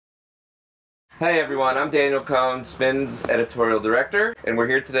Hey everyone, I'm Daniel Cohn, Spin's editorial director, and we're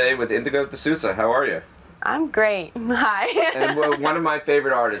here today with Indigo De Souza. How are you? I'm great. Hi. And one of my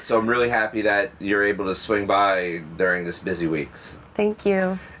favorite artists, so I'm really happy that you're able to swing by during this busy weeks. Thank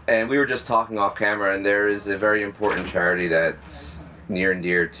you. And we were just talking off camera, and there is a very important charity that's near and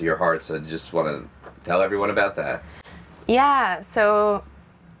dear to your heart, so I just want to tell everyone about that. Yeah, so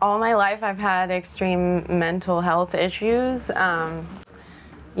all my life I've had extreme mental health issues.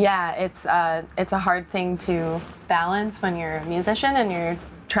 Yeah, it's a hard thing to balance when you're a musician and you're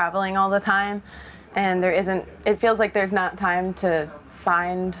traveling all the time, and it feels like there's not time to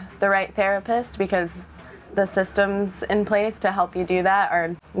find the right therapist because the systems in place to help you do that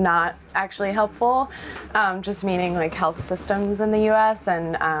are not actually helpful, just meaning like health systems in the US,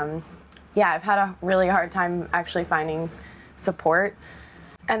 and yeah, I've had a really hard time actually finding support.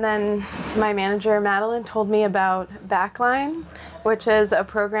 And then my manager, Madeline, told me about Backline, which is a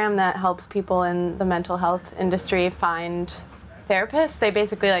program that helps people in the mental health industry find therapists. They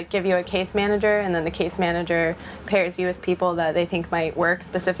basically like give you a case manager, and then the case manager pairs you with people that they think might work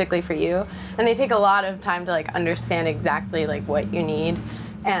specifically for you. And they take a lot of time to like understand exactly like what you need.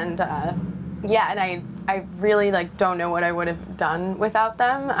 And yeah, and I really like don't know what I would have done without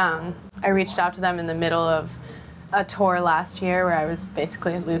them. I reached out to them in the middle of a tour last year where I was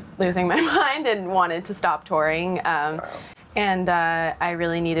basically losing my mind and wanted to stop touring. And I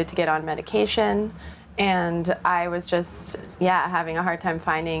really needed to get on medication. And I was just, yeah, having a hard time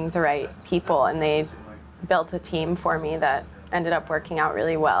finding the right people. And they built a team for me that ended up working out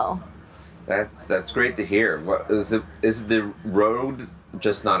really well. That's great to hear. Is the road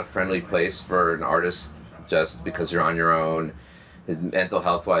just not a friendly place for an artist just because you're on your own? Mental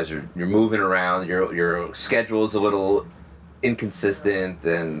health wise, you're moving around, your schedule is a little inconsistent,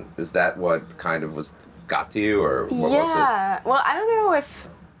 and is that what kind of got to you, or what was it? Yeah, well, I don't know if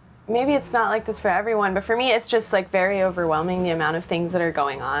maybe it's not like this for everyone, but for me it's just like very overwhelming, the amount of things that are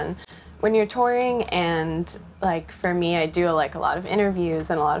going on when you're touring. And like for me, I do like a lot of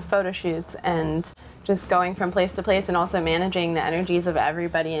interviews and a lot of photo shoots, and just going from place to place, and also managing the energies of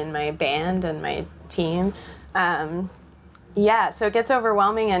everybody in my band and my team. Yeah, so it gets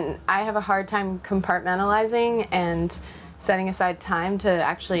overwhelming, and I have a hard time compartmentalizing and setting aside time to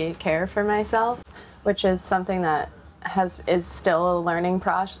actually care for myself, which is something that is still a learning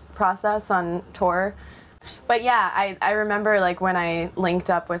process on tour. But yeah, I remember like when I linked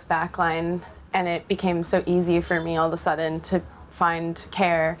up with Backline and it became so easy for me all of a sudden to find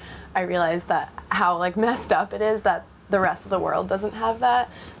care, I realized that how like messed up it is that the rest of the world doesn't have that.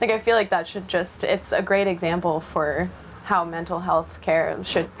 Like I feel like that should it's a great example for how mental health care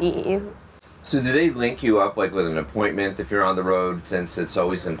should be. So do they link you up like with an appointment if you're on the road, since it's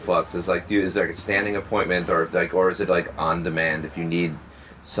always in flux? Is there a standing appointment, or is it like on demand if you need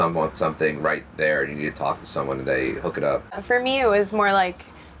something right there and you need to talk to someone and they hook it up? For me, it was more like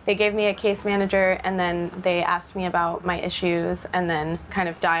they gave me a case manager, and then they asked me about my issues, and then kind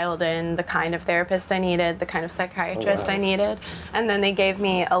of dialed in the kind of therapist I needed, the kind of psychiatrist I needed, and then they gave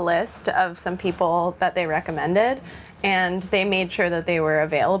me a list of some people that they recommended, and they made sure that they were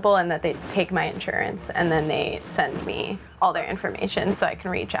available and that they'd take my insurance, and then they send me all their information so I can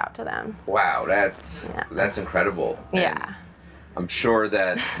reach out to them. Wow, that's incredible. Yeah. And I'm sure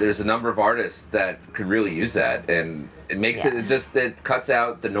that there's a number of artists that could really use that, and it makes it cuts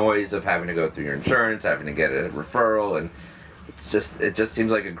out the noise of having to go through your insurance, having to get a referral, and it just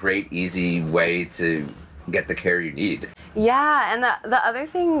seems like a great, easy way to get the care you need. Yeah, and the other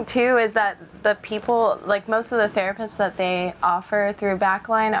thing too is that the people, like most of the therapists that they offer through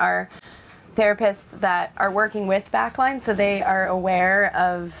Backline are therapists that are working with Backline, so they are aware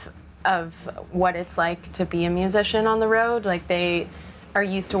of what it's like to be a musician on the road. Like they are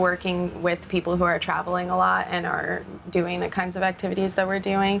used to working with people who are traveling a lot and are doing the kinds of activities that we're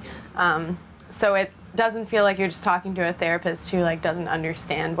doing. So it doesn't feel like you're just talking to a therapist who like doesn't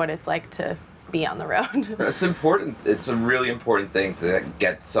understand what it's like to be on the road. It's important. It's a really important thing to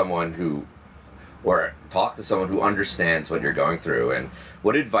get someone or talk to someone who understands what you're going through. And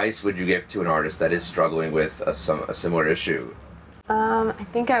what advice would you give to an artist that is struggling with a similar issue? I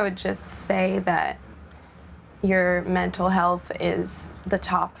think I would just say that your mental health is the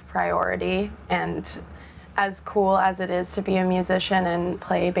top priority, and as cool as it is to be a musician and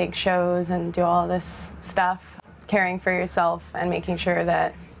play big shows and do all this stuff, caring for yourself and making sure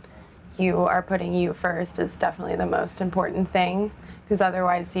that you are putting you first is definitely the most important thing, because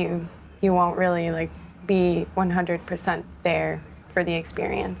otherwise you won't really like be 100% there for the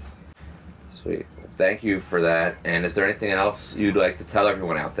experience. Sweet. Thank you for that. And is there anything else you'd like to tell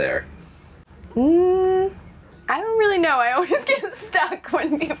everyone out there? I don't really know. I always get stuck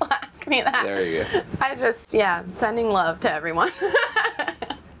when people ask me that. There you go. I just, yeah, sending love to everyone.